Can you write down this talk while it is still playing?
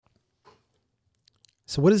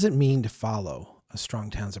So what does it mean to follow a strong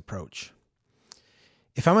towns approach?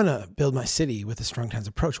 If I'm going to build my city with a strong towns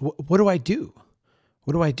approach, what do I do?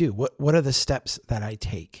 What do I do? What are the steps that I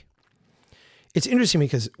take? It's interesting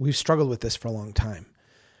because we've struggled with this for a long time.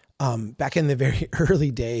 Back in the very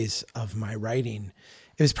early days of my writing,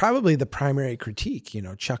 it was probably the primary critique,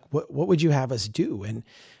 Chuck, what would you have us do? And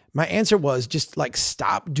my answer was just like,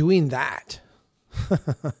 stop doing that.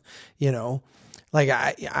 Like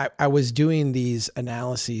I was doing these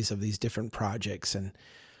analyses of these different projects and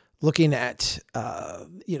looking at,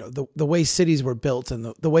 the way cities were built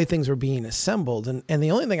and the way things were being assembled. And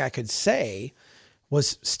the only thing I could say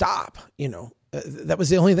was stop, that was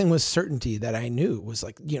the only thing with certainty that I knew was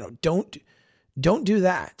like, don't do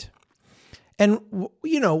that. And,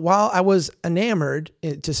 while I was enamored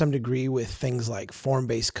to some degree with things like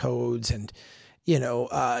form-based codes and,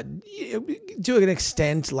 to an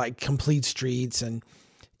extent like complete streets and,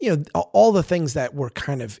 all the things that were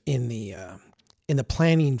kind of in the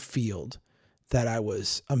planning field that I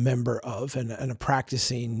was a member of and a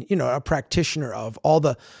practicing, a practitioner of all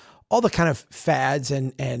the kind of fads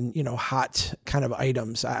and hot kind of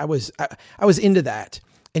items. I was into that.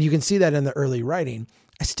 And you can see that in the early writing.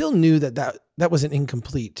 I still knew that was an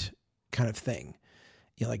incomplete kind of thing.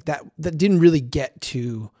 Like that didn't really get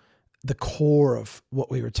to the core of what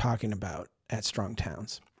we were talking about at Strong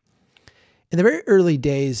Towns. In the very early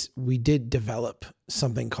days, we did develop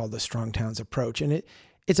something called the Strong Towns approach. And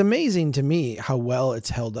it's amazing to me how well it's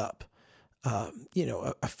held up. A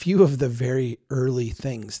few of the very early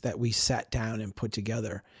things that we sat down and put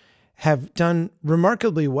together have done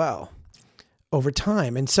remarkably well over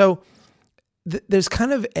time. And so there's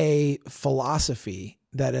kind of a philosophy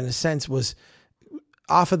that in a sense was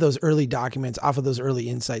off of those early documents, off of those early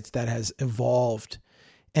insights that has evolved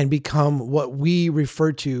and become what we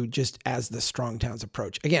refer to just as the Strong Towns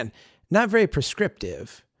approach. Again, not very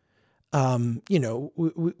prescriptive. We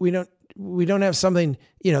don't have something,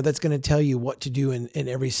 that's going to tell you what to do in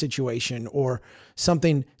every situation or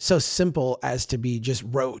something so simple as to be just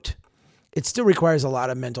rote. It still requires a lot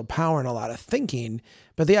of mental power and a lot of thinking.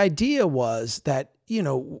 But the idea was that,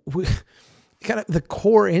 kind of the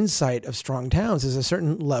core insight of Strong Towns is a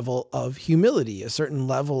certain level of humility, a certain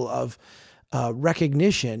level of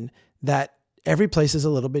recognition that every place is a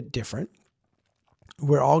little bit different.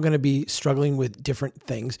 We're all going to be struggling with different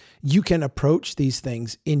things. You can approach these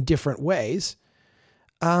things in different ways.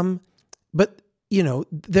 But,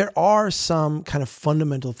 there are some kind of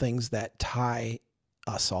fundamental things that tie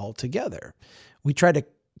us all together. We try to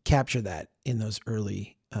capture that in those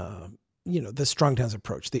early, the Strong Towns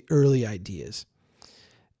approach, the early ideas,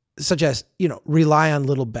 such as, rely on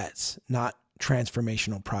little bets, not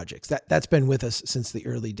transformational projects. That's been with us since the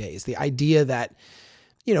early days. The idea that,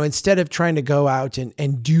 instead of trying to go out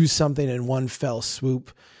and do something in one fell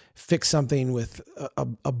swoop, fix something with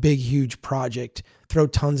a big, huge project, throw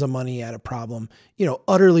tons of money at a problem,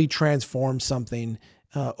 utterly transform something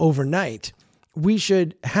overnight, we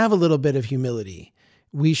should have a little bit of humility.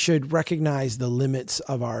 We should recognize the limits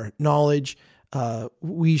of our knowledge.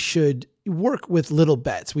 We should work with little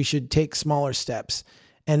bets. We should take smaller steps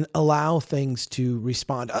and allow things to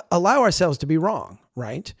respond, allow ourselves to be wrong,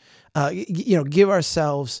 right? Give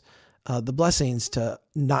ourselves the blessings to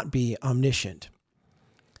not be omniscient.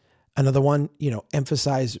 Another one,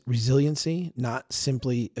 emphasize resiliency, not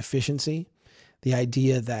simply efficiency. The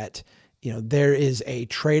idea that, there is a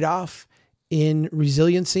trade-off in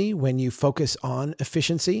resiliency when you focus on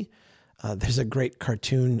efficiency. There's a great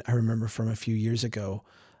cartoon I remember from a few years ago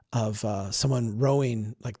of someone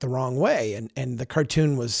rowing like the wrong way. And the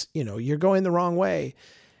cartoon was, you're going the wrong way.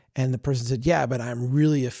 And the person said, yeah, but I'm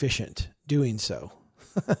really efficient doing so.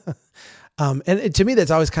 And to me,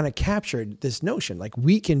 that's always kind of captured this notion, like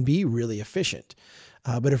we can be really efficient.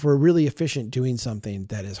 But if we're really efficient doing something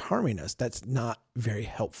that is harming us, that's not very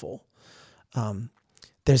helpful.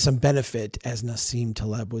 There's some benefit, as Nassim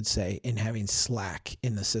Taleb would say, in having slack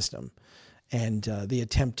in the system. And the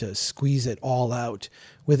attempt to squeeze it all out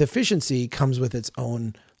with efficiency comes with its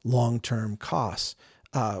own long-term costs.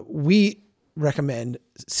 We recommend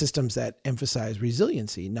systems that emphasize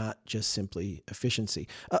resiliency, not just simply efficiency.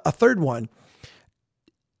 A third one,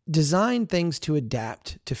 design things to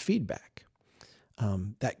adapt to feedback.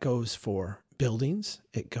 That goes for buildings.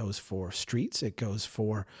 It goes for streets. It goes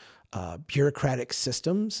for bureaucratic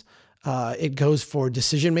systems. It goes for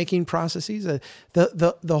decision-making processes.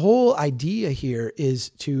 The whole idea here is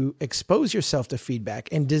to expose yourself to feedback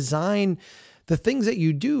and design the things that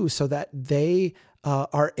you do so that they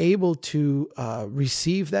are able to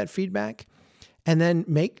receive that feedback and then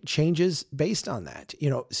make changes based on that.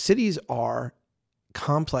 Cities are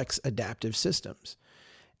complex adaptive systems.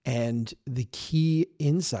 And the key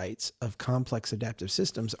insights of complex adaptive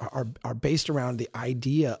systems are based around the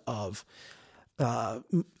idea of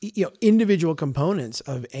individual components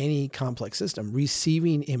of any complex system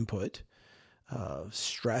receiving input,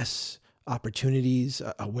 stress, opportunities,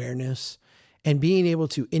 awareness, and being able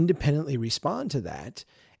to independently respond to that,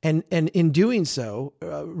 and in doing so,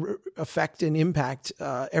 affect and impact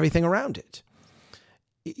everything around it.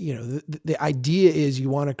 The idea is you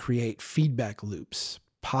want to create feedback loops,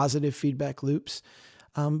 positive feedback loops,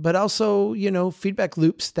 but also, feedback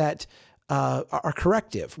loops that are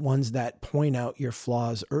corrective, ones that point out your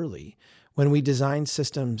flaws early. When we design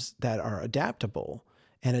systems that are adaptable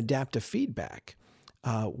and adaptive feedback,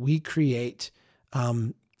 we create,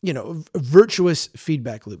 virtuous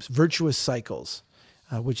feedback loops, virtuous cycles,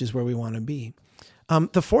 which is where we want to be.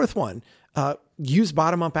 The fourth one, use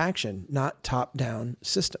bottom-up action, not top-down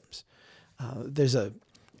systems. There's a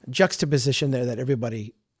juxtaposition there that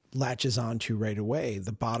everybody latches onto right away,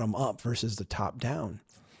 the bottom-up versus the top-down.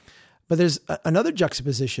 But there's another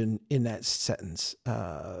juxtaposition in that sentence,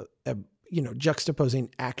 juxtaposing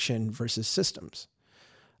action versus systems.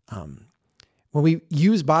 When we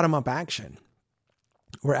use bottom-up action,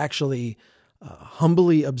 we're actually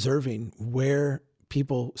humbly observing where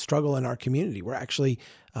people struggle in our community. We're actually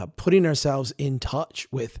putting ourselves in touch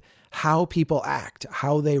with how people act,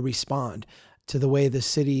 how they respond to the way the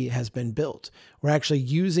city has been built. We're actually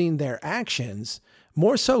using their actions,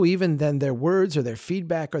 more so even than their words or their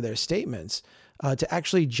feedback or their statements, to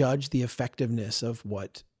actually judge the effectiveness of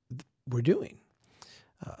what we're doing.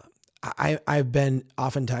 I've been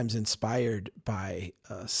oftentimes inspired by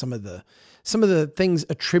some of the things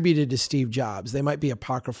attributed to Steve Jobs. They might be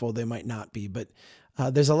apocryphal, they might not be, but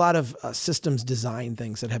there's a lot of systems design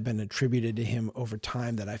things that have been attributed to him over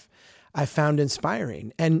time that I've found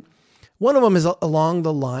inspiring. And one of them is along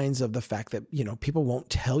the lines of the fact that, people won't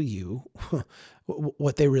tell you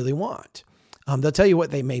what they really want. They'll tell you what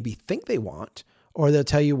they maybe think they want, or they'll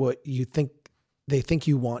tell you what they think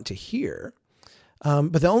you want to hear.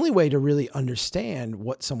 But the only way to really understand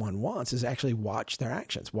what someone wants is actually watch their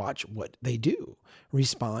actions, watch what they do,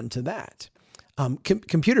 respond to that.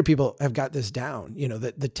 Computer people have got this down.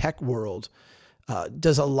 The tech world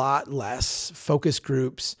does a lot less focus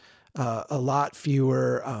groups, a lot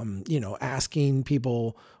fewer, asking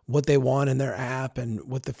people what they want in their app and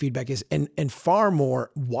what the feedback is, and far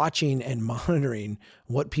more watching and monitoring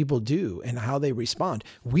what people do and how they respond.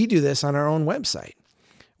 We do this on our own website.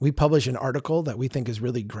 We publish an article that we think is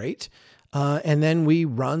really great, and then we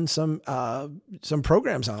run some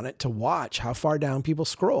programs on it to watch how far down people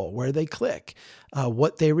scroll, where they click,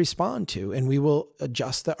 what they respond to, and we will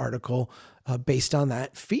adjust the article based on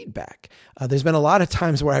that feedback. There's been a lot of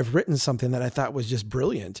times where I've written something that I thought was just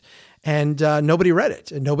brilliant, and nobody read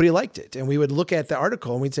it and nobody liked it. And we would look at the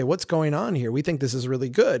article and we'd say, what's going on here? We think this is really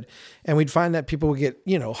good. And we'd find that people would get,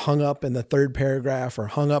 hung up in the third paragraph or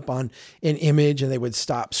hung up on an image, and they would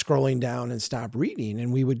stop scrolling down and stop reading.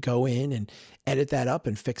 And we would go in and edit that up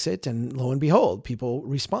and fix it. And lo and behold, people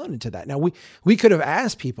responded to that. Now we could have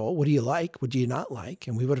asked people, what do you like? What do you not like?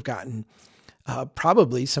 And we would have gotten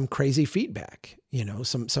probably some crazy feedback,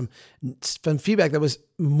 some feedback that was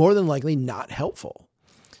more than likely not helpful.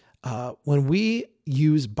 When we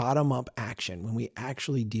use bottom-up action, when we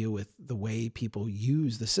actually deal with the way people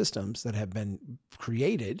use the systems that have been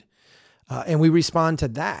created, and we respond to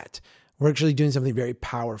that, we're actually doing something very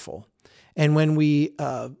powerful. And when we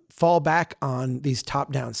fall back on these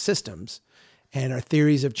top-down systems and our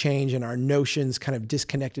theories of change and our notions kind of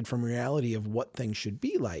disconnected from reality of what things should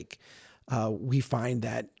be like, we find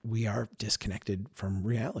that we are disconnected from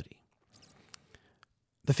reality.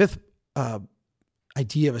 The fifth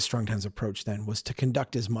idea of a strong towns approach then was to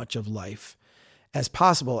conduct as much of life as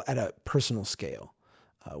possible at a personal scale.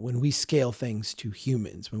 When we scale things to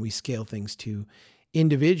humans, when we scale things to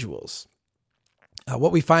individuals,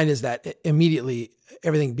 what we find is that immediately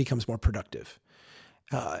everything becomes more productive.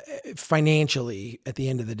 Financially, at the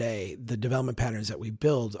end of the day, the development patterns that we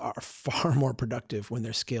build are far more productive when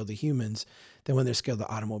they're scaled to humans than when they're scaled to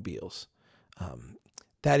automobiles.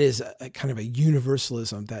 That is a kind of a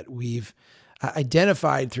universalism that we've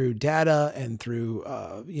identified through data and through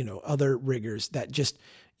other rigors that just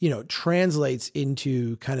translates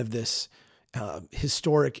into kind of this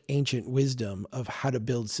historic ancient wisdom of how to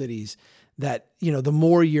build cities that, the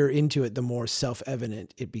more you're into it, the more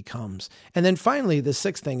self-evident it becomes. And then finally, the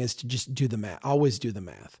sixth thing is to just do the math, always do the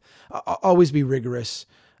math, always be rigorous,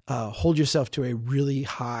 hold yourself to a really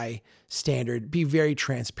high standard, be very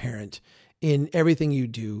transparent in everything you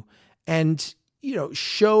do, and,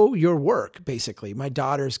 show your work, basically. My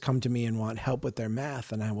daughters come to me and want help with their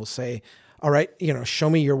math, and I will say, all right, show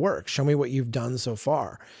me your work, show me what you've done so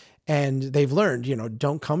far. And they've learned,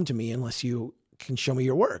 don't come to me unless you can show me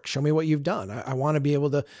your work, show me what you've done. I want to be able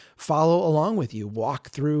to follow along with you, walk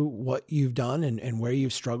through what you've done and where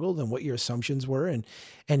you've struggled and what your assumptions were,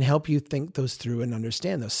 and help you think those through and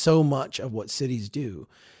understand those. So much of what cities do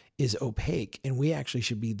is opaque, and we actually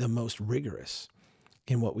should be the most rigorous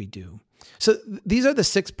in what we do. So these are the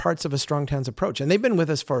 6 parts of a Strong Towns approach, and they've been with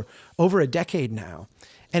us for over a decade now.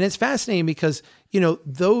 And it's fascinating because,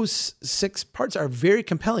 those 6 parts are very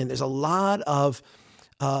compelling. There's a lot of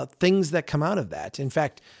things that come out of that. In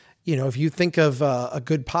fact, if you think of a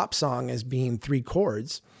good pop song as being 3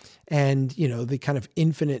 chords and, the kind of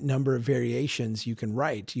infinite number of variations you can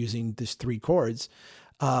write using this 3 chords,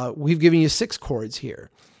 we've given you 6 chords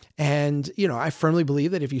here. And, I firmly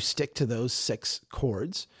believe that if you stick to those 6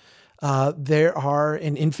 chords, there are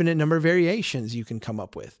an infinite number of variations you can come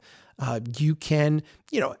up with. You can,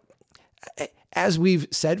 as we've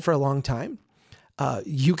said for a long time,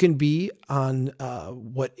 you can be on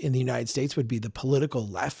what in the United States would be the political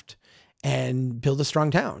left and build a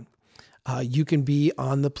strong town. You can be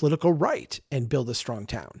on the political right and build a strong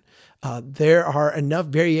town. There are enough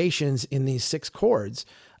variations in these 6 chords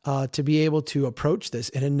to be able to approach this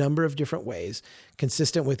in a number of different ways,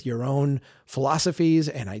 consistent with your own philosophies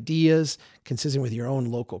and ideas, consistent with your own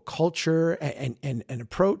local culture and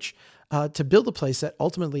approach to build a place that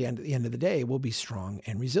ultimately, at the end of the day, will be strong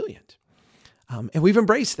and resilient. And we've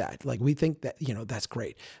embraced that. Like, we think that, that's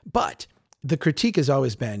great. But the critique has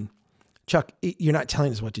always been, Chuck, you're not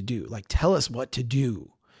telling us what to do. Like, tell us what to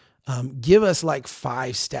do. Give us like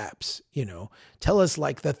 5 steps, tell us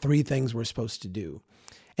like the 3 things we're supposed to do.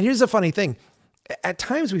 And here's the funny thing. At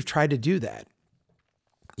times we've tried to do that.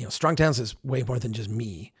 Strong Towns is way more than just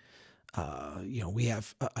me. We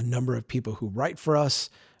have a number of people who write for us.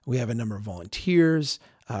 We have a number of volunteers.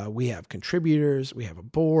 We have contributors. We have a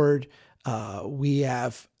board. We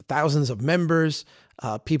have thousands of members,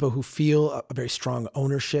 people who feel a very strong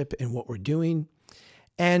ownership in what we're doing.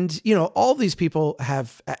 And, all these people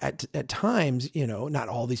have at times, not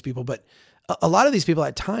all these people, but a lot of these people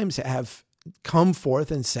at times have come forth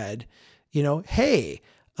and said, hey,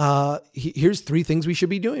 here's 3 things we should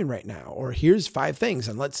be doing right now, or here's 5 things,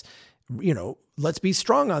 and let's be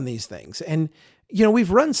strong on these things. And, we've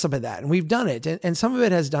run some of that and we've done it, and some of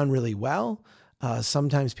it has done really well.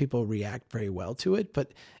 Sometimes people react very well to it,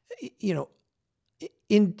 but,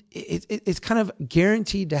 it's kind of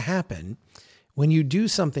guaranteed to happen when you do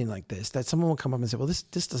something like this, that someone will come up and say, well, this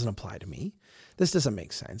doesn't apply to me. This doesn't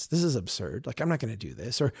make sense. This is absurd. Like, I'm not going to do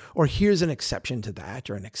this. Or here's an exception to that,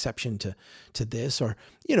 or an exception to this, or,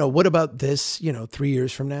 what about this, 3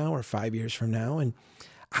 years from now or 5 years from now? And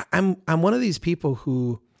I'm one of these people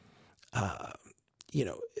who, and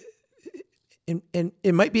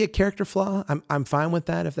it might be a character flaw. I'm fine with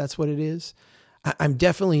that if that's what it is. I'm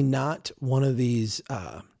definitely not one of these,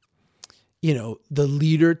 the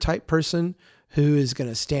leader type person who is going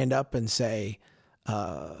to stand up and say,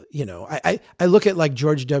 I look at like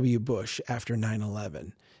George W. Bush after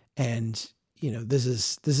 9/11, and, this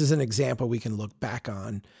is an example we can look back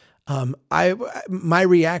on. My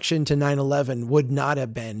reaction to 9/11 would not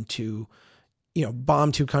have been to,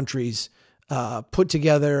 bomb 2 countries, put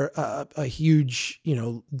together a huge,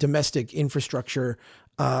 domestic infrastructure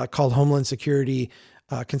called Homeland Security,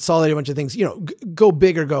 consolidate a bunch of things, go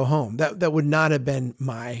big or go home. That would not have been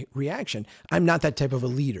my reaction. I'm not that type of a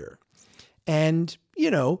leader. And,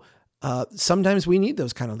 sometimes we need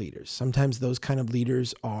those kind of leaders. Sometimes those kind of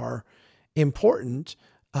leaders are important.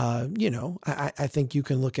 I think you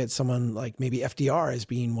can look at someone like maybe FDR as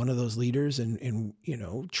being one of those leaders, and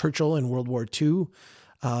Churchill in World War II.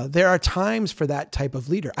 There are times for that type of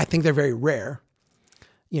leader. I think they're very rare.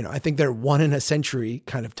 I think they're 1 in a century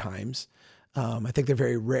kind of times. I think they're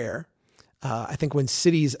very rare. I think when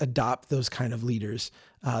cities adopt those kind of leaders,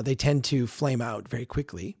 they tend to flame out very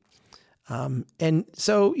quickly. And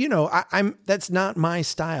so, that's not my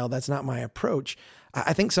style. That's not my approach.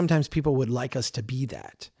 I think sometimes people would like us to be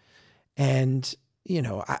that. And,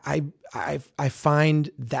 I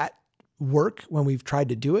find that work when we've tried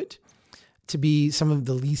to do it to be some of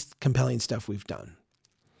the least compelling stuff we've done.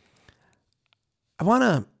 I want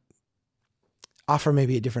to offer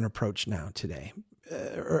maybe a different approach now today,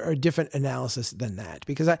 or a different analysis than that,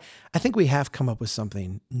 because I think we have come up with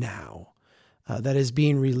something now that is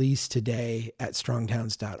being released today at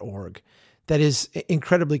strongtowns.org that is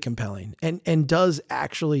incredibly compelling and does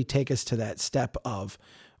actually take us to that step of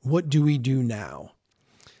what do we do now?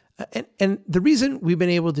 And the reason we've been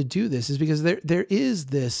able to do this is because there is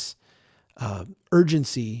this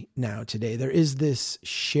urgency now today. There is this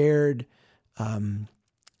shared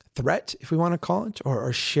threat, if we want to call it,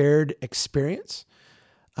 or shared experience.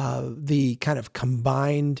 The kind of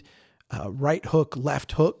combined right hook,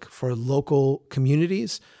 left hook for local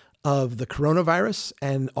communities of the coronavirus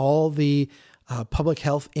and all the public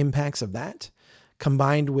health impacts of that,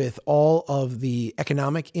 combined with all of the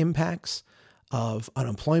economic impacts of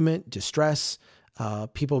unemployment, distress,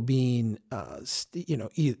 people being,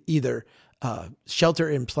 either shelter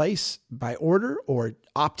in place by order or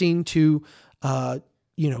opting to,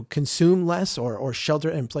 consume less or shelter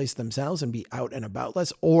in place themselves and be out and about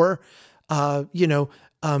less, or, being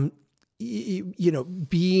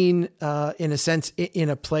in a sense in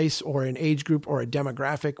a place or an age group or a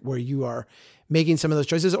demographic where you are making some of those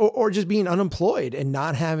choices, or just being unemployed and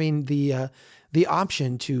not having the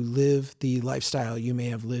option to live the lifestyle you may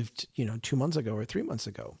have lived, 2 months ago or 3 months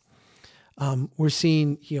ago. We're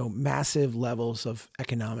seeing, massive levels of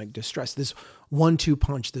economic distress, this 1-2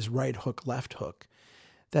 punch, this right hook, left hook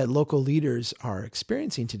that local leaders are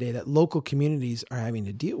experiencing today, that local communities are having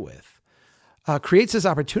to deal with, creates this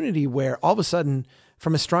opportunity where all of a sudden,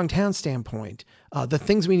 from a strong town standpoint, the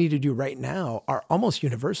things we need to do right now are almost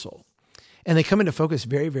universal. And they come into focus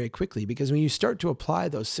very, very quickly, because when you start to apply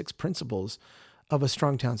those 6 principles of a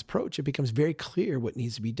strong towns approach, it becomes very clear what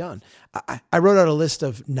needs to be done. I wrote out a list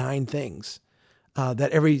of 9 things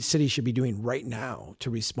that every city should be doing right now to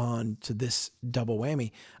respond to this double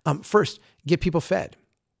whammy. First, get people fed.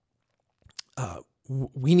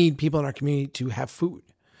 We need people in our community to have food.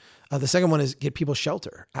 The second one is get people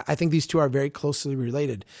shelter. I think these two are very closely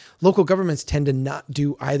related. Local governments tend to not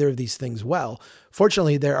do either of these things well.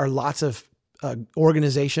 Fortunately, there are lots of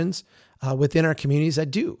organizations within our communities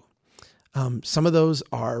that do. Some of those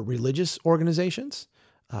are religious organizations.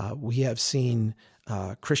 We have seen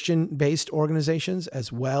Christian-based organizations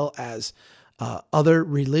as well as other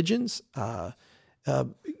religions,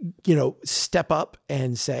 step up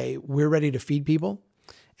and say, we're ready to feed people.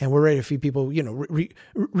 And we're ready to feed people,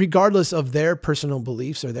 regardless of their personal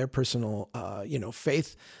beliefs or their personal,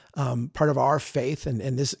 faith. Part of our faith,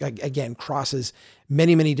 and this, again, crosses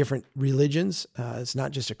many, many different religions. It's not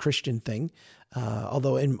just a Christian thing,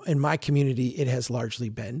 although in my community, it has largely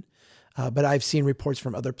been. But I've seen reports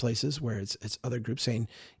from other places where it's other groups saying,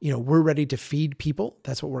 we're ready to feed people.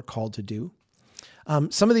 That's what we're called to do.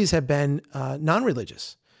 Some of these have been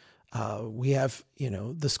non-religious. We have,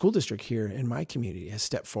 the school district here in my community has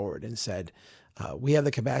stepped forward and said, we have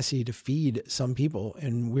the capacity to feed some people,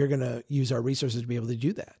 and we're going to use our resources to be able to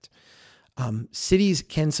do that. Cities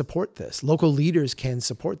can support this. Local leaders can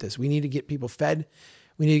support this. We need to get people fed.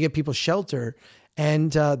 We need to get people shelter.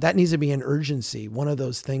 And that needs to be an urgency. One of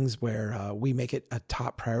those things where we make it a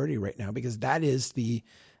top priority right now, because that is the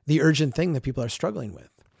urgent thing that people are struggling with.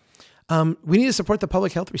 We need to support the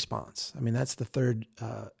public health response. I mean, that's the third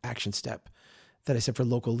action step that I said for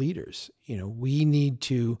local leaders. We need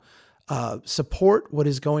to support what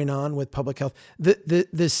is going on with public health.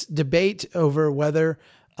 This debate over whether,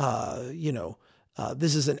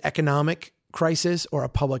 this is an economic crisis or a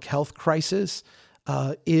public health crisis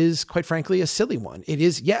is, quite frankly, a silly one. It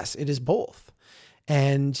is, yes, it is both.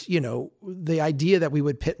 And, the idea that we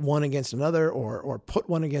would pit one against another or put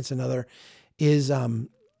one against another is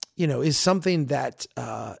something that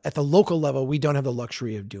at the local level, we don't have the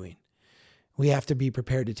luxury of doing. We have to be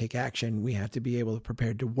prepared to take action. We have to be able to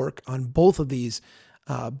prepared to work on both of these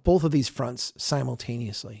fronts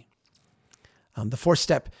simultaneously. The fourth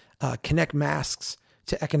step, connect masks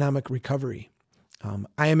to economic recovery.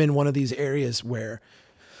 I am in one of these areas where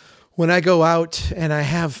when I go out, and I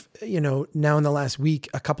have, now in the last week,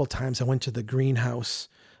 a couple times I went to the greenhouse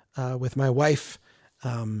with my wife.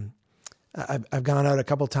 I've gone out a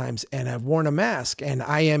couple times and I've worn a mask, and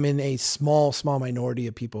I am in a small minority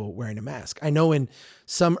of people wearing a mask. I know in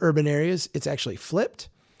some urban areas it's actually flipped.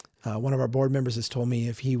 One of our board members has told me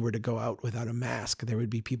if he were to go out without a mask, there would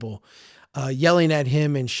be people yelling at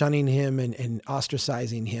him and shunning him and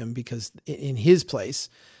ostracizing him, because in his place,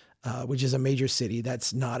 which is a major city,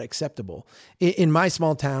 that's not acceptable. In my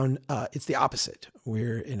small town, it's the opposite.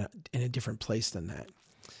 We're in a different place than that.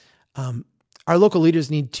 Our local leaders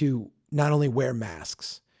need to not only wear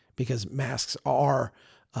masks, because masks are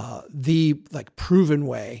the proven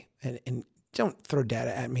way, and don't throw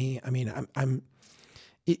data at me. I mean,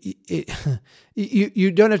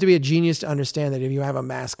 you don't have to be a genius to understand that if you have a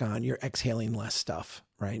mask on, you're exhaling less stuff,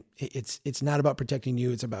 right? It's not about protecting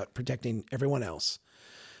you. It's about protecting everyone else.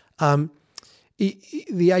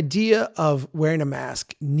 The idea of wearing a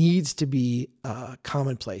mask needs to be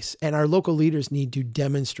commonplace, and our local leaders need to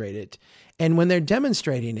demonstrate it. And when they're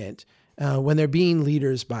demonstrating it, when they're being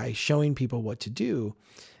leaders by showing people what to do,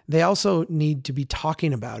 they also need to be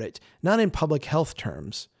talking about it, not in public health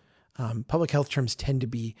terms, Public health terms tend to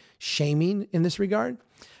be shaming in this regard,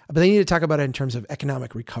 but they need to talk about it in terms of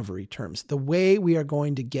economic recovery terms. The way we are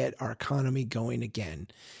going to get our economy going again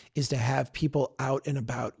is to have people out and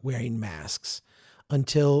about wearing masks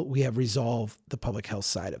until we have resolved the public health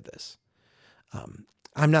side of this.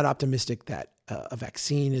 I'm not optimistic that a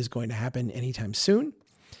vaccine is going to happen anytime soon.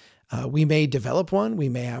 We may develop one. We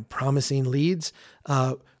may have promising leads.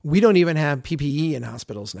 We don't even have PPE in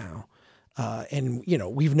hospitals now. And,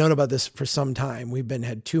 we've known about this for some time. We've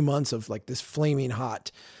had 2 months of like this flaming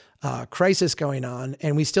hot crisis going on,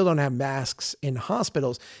 and we still don't have masks in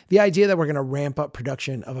hospitals. The idea that we're going to ramp up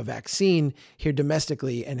production of a vaccine here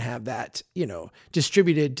domestically and have that,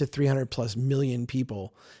 distributed to 300 plus million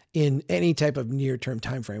people in any type of near-term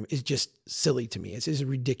time frame is just silly to me. It's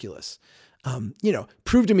ridiculous.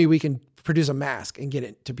 Prove to me we can produce a mask and get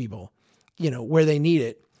it to people, where they need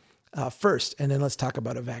it first, and then let's talk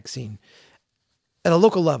about a vaccine. At a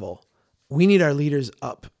local level, we need our leaders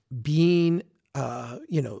up being,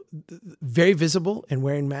 very visible and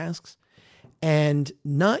wearing masks, and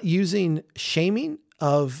not using shaming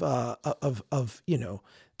of the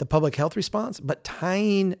public health response, but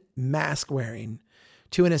tying mask wearing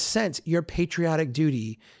to, in a sense, your patriotic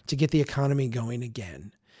duty to get the economy going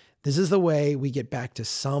again. This is the way we get back to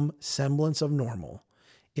some semblance of normal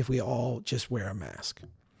if we all just wear a mask.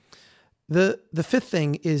 The fifth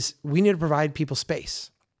thing is we need to provide people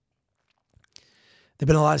space. There've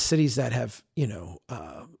been a lot of cities that have,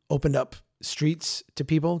 opened up streets to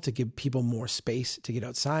people to give people more space to get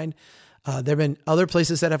outside. There've been other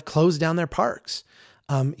places that have closed down their parks.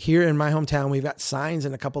 Here in my hometown, we've got signs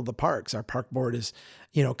in a couple of the parks. Our park board is,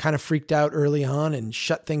 kind of freaked out early on and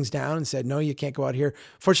shut things down and said, no, you can't go out here.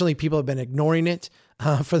 Fortunately, people have been ignoring it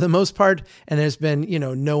for the most part. And there's been,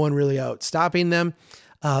 no one really out stopping them.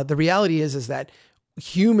 The reality is that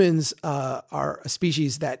humans are a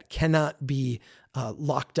species that cannot be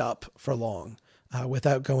locked up for long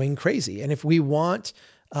without going crazy. And if we want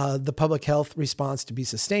the public health response to be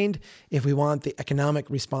sustained, if we want the economic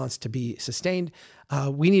response to be sustained,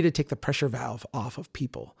 we need to take the pressure valve off of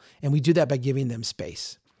people. And we do that by giving them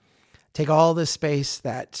space. Take all the space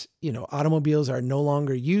that, automobiles are no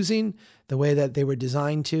longer using the way that they were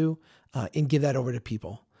designed to, and give that over to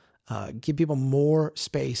people. Give people more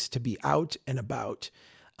space to be out and about.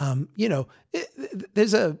 I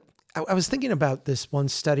was thinking about this one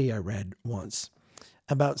study I read once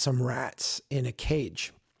about some rats in a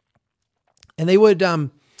cage. And they would,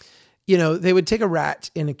 they would take a rat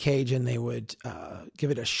in a cage and they would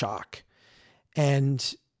give it a shock.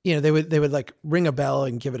 And, they would like ring a bell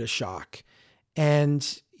and give it a shock. And,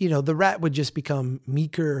 the rat would just become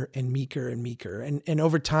meeker and meeker and meeker. And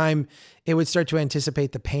over time, it would start to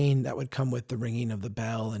anticipate the pain that would come with the ringing of the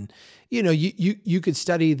bell. And, you could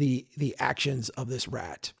study the actions of this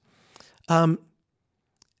rat.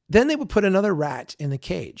 Then they would put another rat in the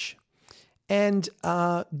cage and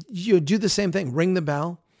you do the same thing, ring the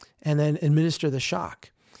bell and then administer the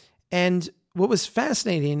shock. And what was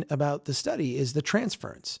fascinating about the study is the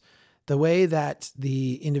transference, the way that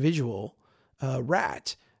the individual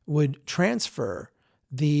rat would transfer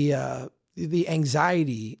the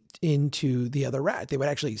anxiety into the other rat. They would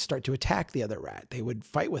actually start to attack the other rat. They would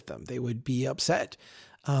fight with them. They would be upset.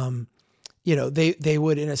 They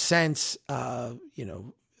would, in a sense,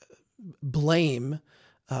 blame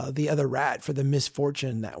the other rat for the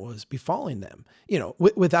misfortune that was befalling them,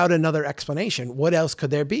 without another explanation. What else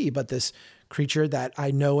could there be but this creature that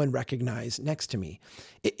I know and recognize next to me?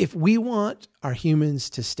 If we want our humans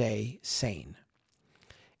to stay sane,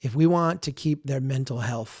 if we want to keep their mental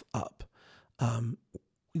health up,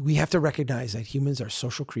 we have to recognize that humans are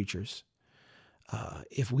social creatures.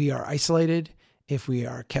 If we are isolated, if we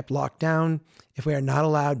are kept locked down, if we are not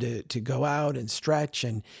allowed to go out and stretch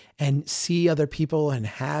and see other people and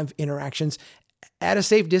have interactions at a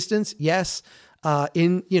safe distance, yes,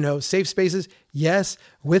 in safe spaces, yes,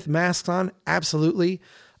 with masks on, absolutely.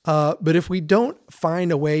 But if we don't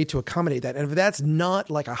find a way to accommodate that, and if that's not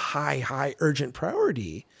like a high urgent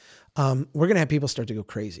priority, we're going to have people start to go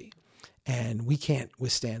crazy. And we can't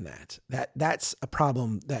withstand that. That's a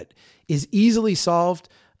problem that is easily solved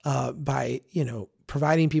by,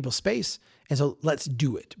 providing people space. And so let's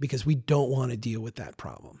do it because we don't want to deal with that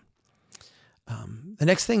problem. The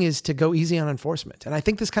next thing is to go easy on enforcement. And I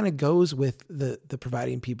think this kind of goes with the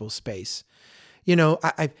providing people space.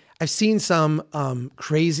 I've seen some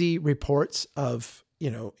crazy reports of,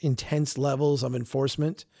 intense levels of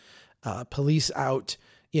enforcement, police out,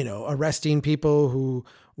 arresting people who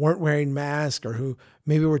weren't wearing masks or who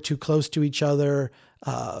maybe were too close to each other.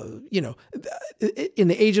 You know, in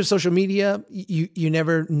the age of social media, you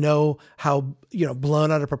never know how, you know,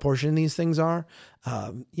 blown out of proportion these things are.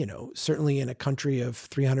 You know, certainly in a country of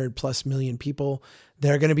 300 plus million people,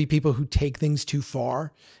 there are going to be people who take things too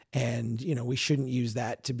far. And, you know, we shouldn't use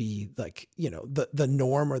that to be like, you know, the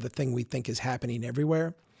norm or the thing we think is happening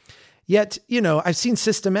everywhere. Yet, you know, I've seen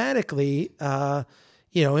systematically,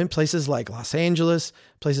 you know, in places like Los Angeles,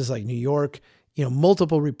 places like New York, you know,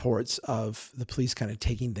 multiple reports of the police kind of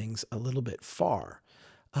taking things a little bit far.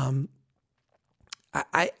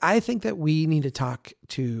 I think that we need to talk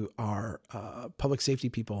to our public safety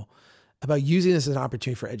people about using this as an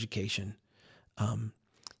opportunity for education.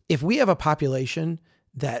 If we have a population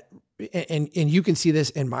that, and you can see this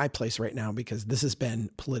in my place right now because this has been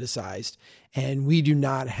politicized, and we do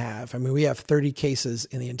not have, I mean, we have 30 cases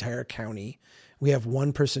in the entire county. We have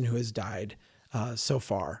one person who has died so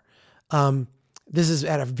far. This is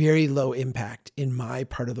at a very low impact in my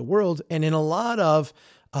part of the world. And in a lot of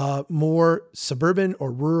more suburban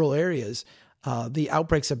or rural areas, the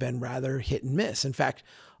outbreaks have been rather hit and miss. In fact,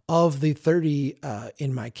 of the 30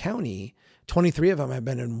 in my county, 23 of them have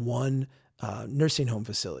been in one nursing home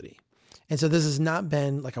facility. And so this has not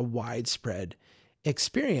been like a widespread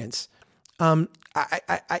experience. I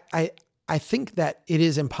think that it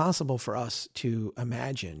is impossible for us to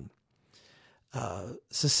imagine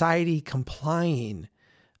society complying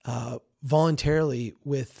voluntarily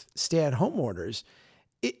with stay-at-home orders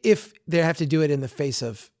if they have to do it in the face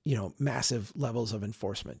of, you know, massive levels of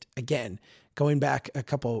enforcement. Again, going back a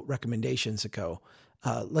couple recommendations ago,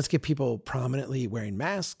 let's get people prominently wearing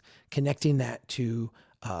masks, connecting that to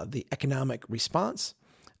the economic response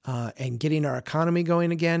and getting our economy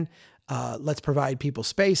going again. Let's provide people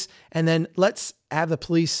space, and then let's have the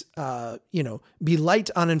police, you know, be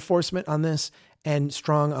light on enforcement on this and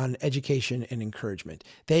strong on education and encouragement.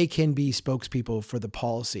 They can be spokespeople for the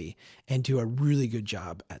policy and do a really good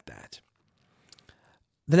job at that.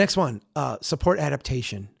 The next one, support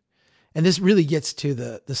adaptation. And this really gets to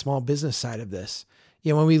the small business side of this.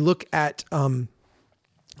 You know, when we look at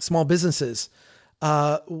small businesses,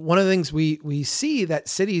 one of the things we see that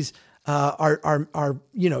cities are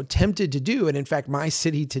you know, tempted to do, and in fact, my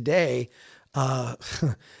city today,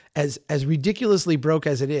 as ridiculously broke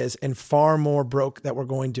as it is, and far more broke that we're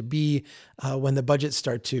going to be when the budgets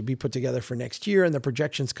start to be put together for next year and the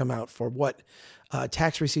projections come out for what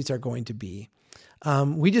tax receipts are going to be.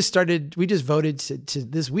 We just voted to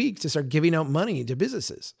this week to start giving out money to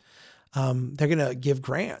businesses. They're going to give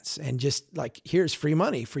grants and just like, here's free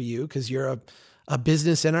money for you because you're a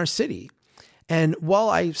business in our city. And while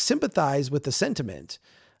I sympathize with the sentiment,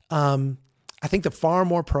 I think the far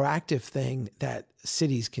more proactive thing that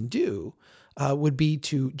cities can do would be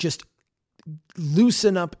to just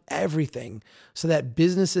loosen up everything so that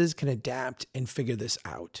businesses can adapt and figure this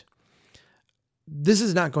out. This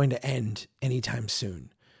is not going to end anytime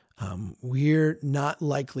soon. We're not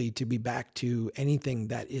likely to be back to anything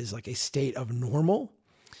that is like a state of normal.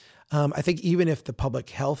 I think even if the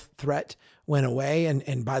public health threat went away,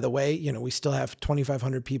 and by the way, you know, we still have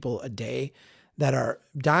 2,500 people a day that are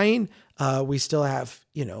dying. We still have,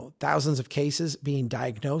 you know, thousands of cases being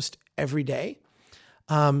diagnosed every day.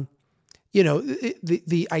 You know,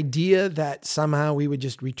 the idea that somehow we would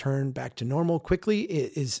just return back to normal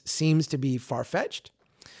quickly seems to be far-fetched.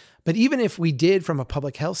 But even if we did from a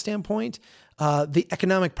public health standpoint, the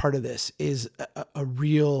economic part of this is a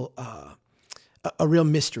real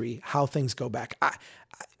mystery, how things go back.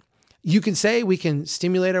 You can say we can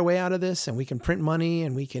stimulate our way out of this and we can print money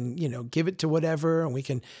and we can, you know, give it to whatever, and we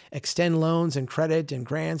can extend loans and credit and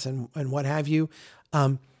grants and what have you.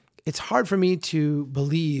 It's hard for me to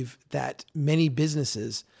believe that many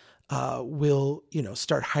businesses will, you know,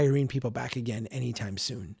 start hiring people back again anytime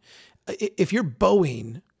soon. If you're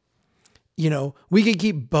Boeing, you know, we can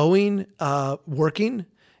keep Boeing working.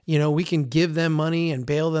 You know, we can give them money and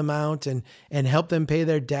bail them out and help them pay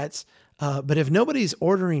their debts. But if nobody's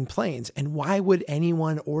ordering planes, and why would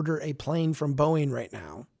anyone order a plane from Boeing right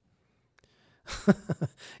now?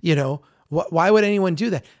 You know, why would anyone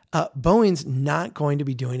do that? Boeing's not going to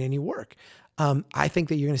be doing any work. I think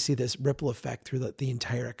that you're going to see this ripple effect through the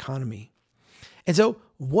entire economy. And so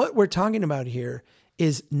what we're talking about here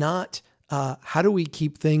is not how do we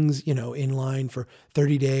keep things, you know, in line for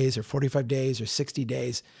 30 days or 45 days or 60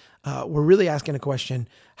 days. We're really asking a question: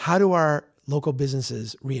 how do our local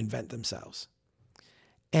businesses reinvent themselves?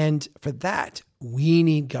 And for that, we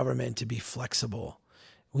need government to be flexible.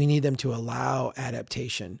 We need them to allow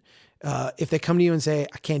adaptation. If they come to you and say,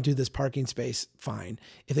 I can't do this parking space, fine.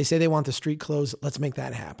 If they say they want the street closed, let's make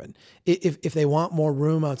that happen. If they want more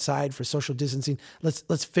room outside for social distancing,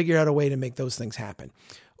 let's figure out a way to make those things happen.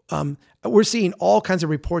 We're seeing all kinds of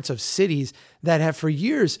reports of cities that have for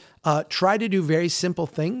years tried to do very simple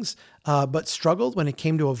things, but struggled when it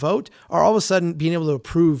came to a vote, are all of a sudden being able to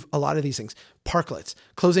approve a lot of these things. Parklets,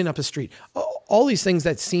 closing up a street, all these things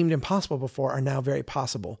that seemed impossible before are now very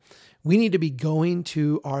possible. We need to be going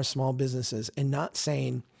to our small businesses and not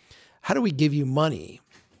saying, how do we give you money?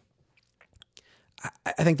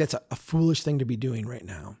 I think that's a foolish thing to be doing right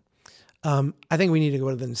now. I think we need to go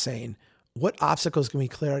to them saying, what obstacles can we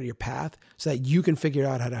clear out of your path so that you can figure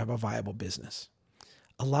out how to have a viable business?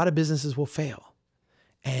 A lot of businesses will fail,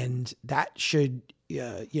 and that should,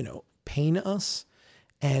 pain us.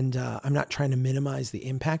 And I'm not trying to minimize the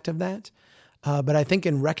impact of that. But I think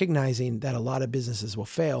in recognizing that a lot of businesses will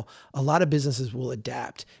fail, a lot of businesses will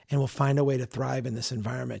adapt and will find a way to thrive in this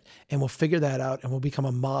environment, and we'll figure that out and will become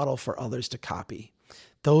a model for others to copy.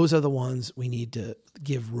 Those are the ones we need to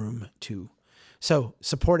give room to. So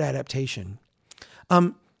support adaptation.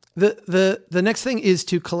 The next thing is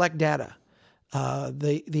to collect data.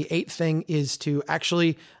 The eighth thing is to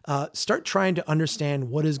actually start trying to understand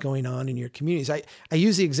what is going on in your communities. I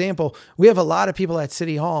use the example, we have a lot of people at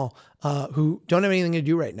City Hall who don't have anything to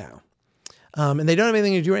do right now. And they don't have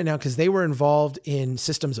anything to do right now because they were involved in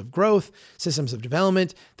systems of growth, systems of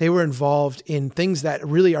development. They were involved in things that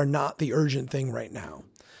really are not the urgent thing right now.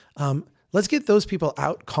 Let's get those people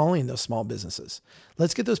out calling those small businesses.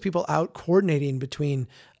 Let's get those people out coordinating between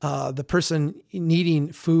the person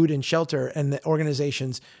needing food and shelter and the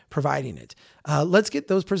organizations providing it. Let's get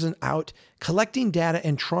those person out collecting data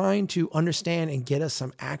and trying to understand and get us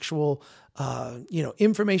some actual,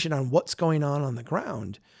 information on what's going on the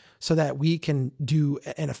ground so that we can do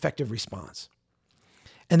an effective response.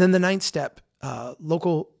 And then the ninth step,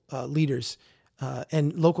 local leaders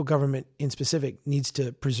and local government in specific needs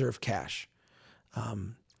to preserve cash.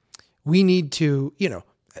 We need to,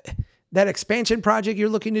 that expansion project you're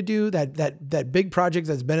looking to do, that big project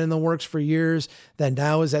that's been in the works for years, that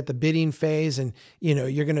now is at the bidding phase, and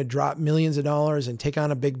you're going to drop millions of dollars and take on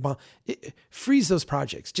a big bond. Freeze those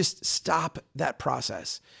projects. Just stop that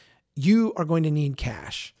process. You are going to need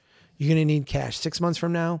cash. You're going to need cash 6 months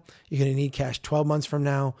from now. You're going to need cash 12 months from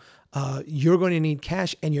now. You're going to need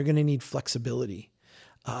cash, and you're going to need flexibility.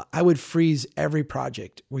 I would freeze every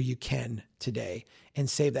project where you can today and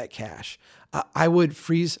save that cash. I would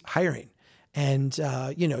freeze hiring, and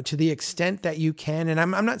to the extent that you can. And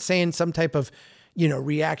I'm not saying some type of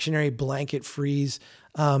reactionary blanket freeze.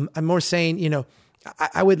 I'm more saying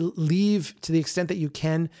I would leave, to the extent that you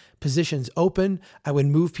can, positions open. I would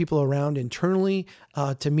move people around internally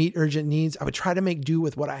to meet urgent needs. I would try to make do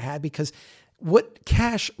with what I had, because what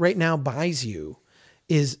cash right now buys you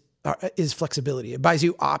is flexibility. It buys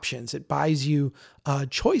you options. It buys you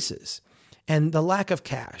choices. And the lack of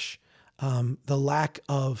cash, the lack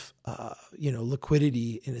of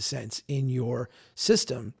liquidity, in a sense, in your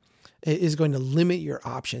system is going to limit your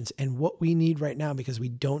options. And what we need right now, because we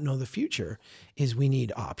don't know the future, is we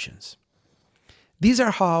need options. These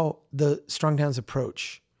are how the Strong Towns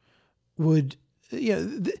approach would,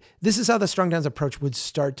 this is how the Strong Towns approach would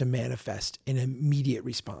start to manifest an immediate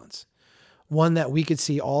response. One that we could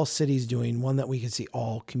see all cities doing, one that we could see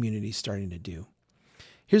all communities starting to do.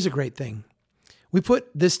 Here's a great thing. We put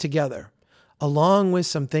this together along with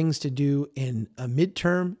some things to do in a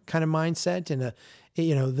midterm kind of mindset, and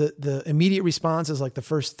the immediate response is like the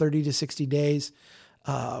first 30 to 60 days.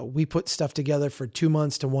 We put stuff together for 2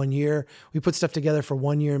 months to 1 year. We put stuff together for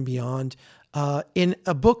 1 year and beyond in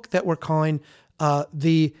a book that we're calling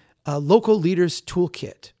the Local Leaders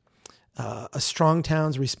Toolkit, a Strong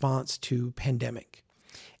Towns Response to Pandemic.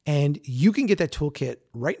 And you can get that toolkit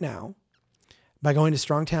right now by going to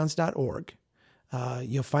strongtowns.org.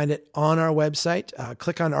 You'll find it on our website.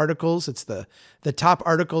 Click on articles. It's the top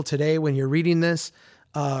article today when you're reading this.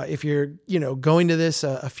 If you're going to this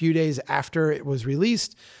a few days after it was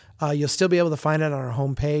released, you'll still be able to find it on our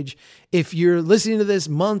homepage. If you're listening to this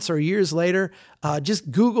months or years later,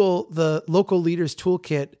 just Google the Local Leaders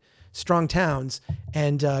Toolkit Strong Towns,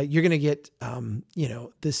 and you're going to get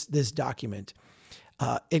this document.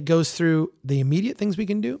 It goes through the immediate things we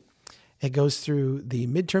can do. It goes through the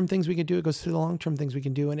midterm things we can do. It goes through the long-term things we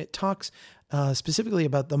can do. And it talks specifically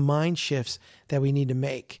about the mind shifts that we need to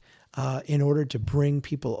make in order to bring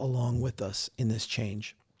people along with us in this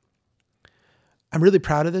change. I'm really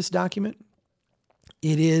proud of this document.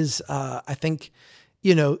 It is, I think,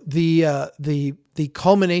 the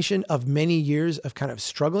culmination of many years of kind of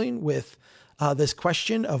struggling with this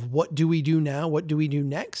question of what do we do now? What do we do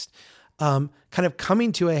next? Kind of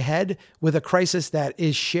coming to a head with a crisis that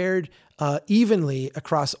is shared evenly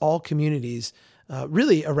across all communities,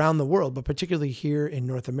 really around the world, but particularly here in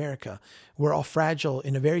North America. We're all fragile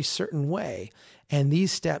in a very certain way. And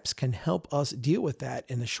these steps can help us deal with that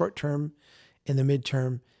in the short term, in the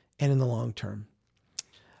midterm, and in the long term.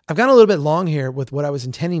 I've gone a little bit long here with what I was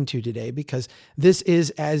intending to today, because this is,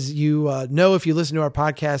 as you know, if you listen to our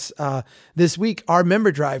podcast this week, our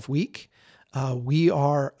member drive week. We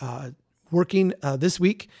are working this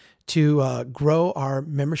week to grow our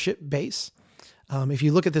membership base. If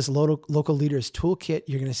you look at this local leaders toolkit,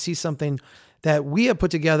 you're going to see something that we have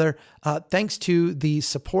put together thanks to the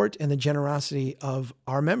support and the generosity of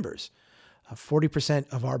our members.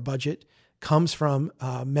 40% of our budget comes from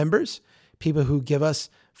members, people who give us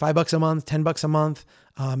 $5 a month, $10 a month,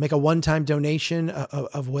 make a one-time donation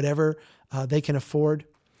of whatever they can afford.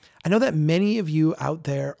 I know that many of you out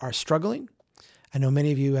there are struggling. I know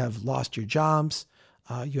many of you have lost your jobs.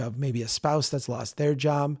 You have maybe a spouse that's lost their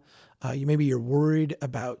job. Maybe you're worried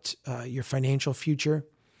about your financial future.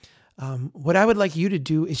 What I would like you to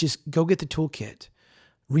do is just go get the toolkit,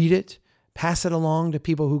 read it, pass it along to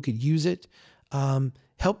people who could use it,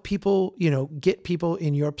 help people, get people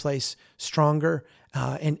in your place stronger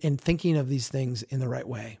and thinking of these things in the right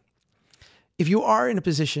way. If you are in a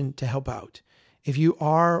position to help out, if you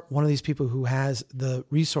are one of these people who has the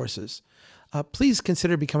resources, please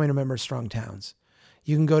consider becoming a member of Strong Towns.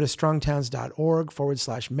 You can go to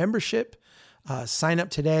strongtowns.org/membership, sign up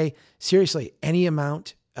today. Seriously, any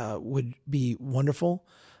amount would be wonderful.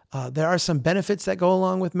 There are some benefits that go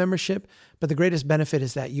along with membership, but the greatest benefit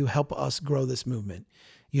is that you help us grow this movement.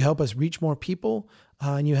 You help us reach more people,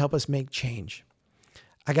 and you help us make change.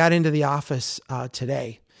 I got into the office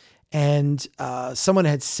today, and someone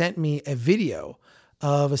had sent me a video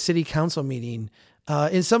of a city council meeting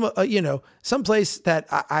in some place that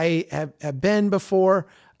I have been before,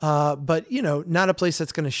 but not a place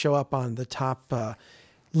that's going to show up on the top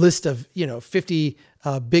list of 50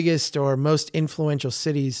 biggest or most influential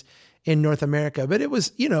cities in North America. But it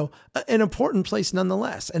was an important place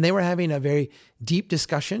nonetheless, and they were having a very deep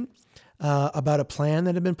discussion about a plan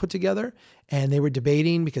that had been put together, and they were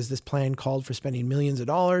debating because this plan called for spending millions of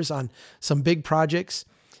dollars on some big projects.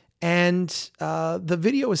 And the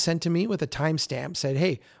video was sent to me with a timestamp, said,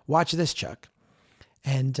 "Hey, watch this, Chuck."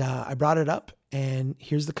 And I brought it up, and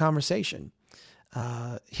here's the conversation.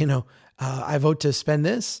 I vote to spend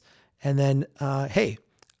this, and then, hey,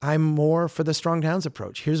 I'm more for the Strong Towns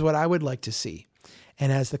approach. Here's what I would like to see.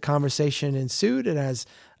 And as the conversation ensued, and as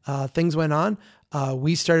things went on,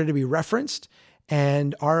 we started to be referenced,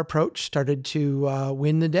 and our approach started to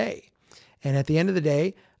win the day. And at the end of the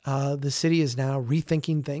day, the city is now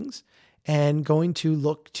rethinking things and going to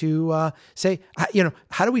look to say,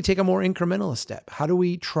 how do we take a more incremental step? How do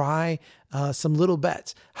we try some little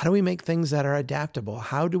bets? How do we make things that are adaptable?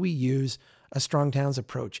 How do we use a Strong Towns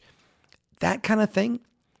approach? That kind of thing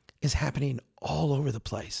is happening all over the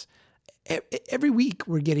place. Every week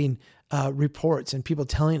we're getting reports and people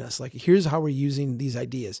telling us, like, here's how we're using these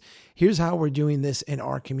ideas. Here's how we're doing this in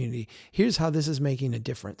our community. Here's how this is making a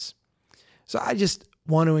difference. So I just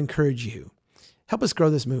want to encourage you, help us grow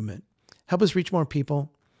this movement, help us reach more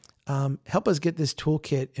people, help us get this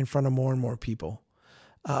toolkit in front of more and more people.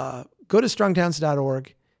 Go to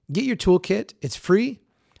strongtowns.org, get your toolkit. It's free.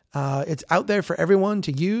 It's out there for everyone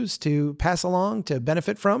to use, to pass along, to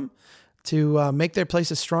benefit from, to make their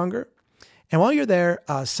places stronger. And while you're there,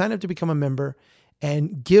 sign up to become a member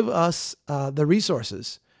and give us the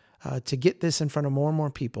resources to get this in front of more and more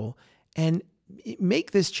people and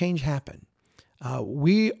make this change happen.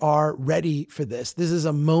 We are ready for this. This is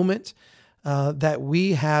a moment that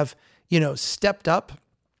we have, stepped up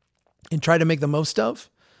and tried to make the most of,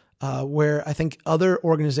 where I think other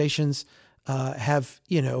organizations have,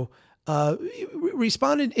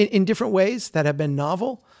 responded in different ways that have been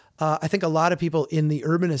novel. I think a lot of people in the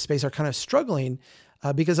urbanist space are kind of struggling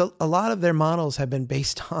because a lot of their models have been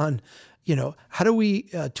based on, how do we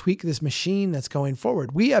tweak this machine that's going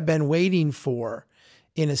forward? We have been waiting for,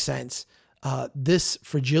 in a sense, this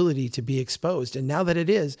fragility to be exposed. And now that it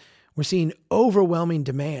is, we're seeing overwhelming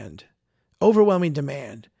demand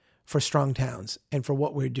for Strong Towns and for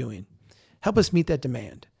what we're doing. Help us meet that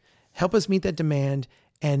demand. Help us meet that demand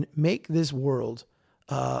and make this world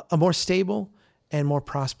a more stable and more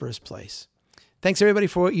prosperous place. Thanks everybody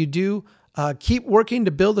for what you do. Keep working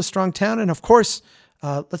to build a strong town. And of course,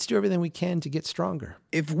 let's do everything we can to get stronger.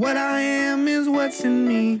 If what I am is what's in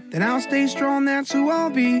me, then I'll stay strong, that's who I'll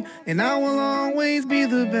be. And I will always be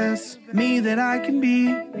the best me that I can be.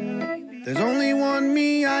 There's only one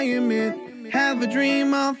me, I am it. Have a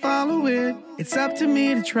dream, I'll follow it. It's up to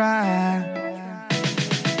me to try.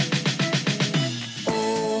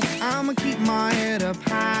 Oh, I'ma keep my head up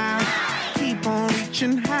high. Keep on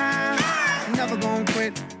reaching high. Never gonna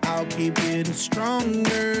quit, I'll keep getting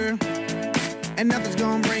stronger. And nothing's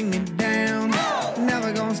gonna bring me down.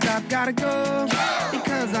 Never gonna stop, gotta go.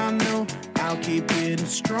 Because I know I'll keep getting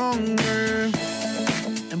stronger.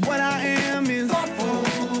 And what I am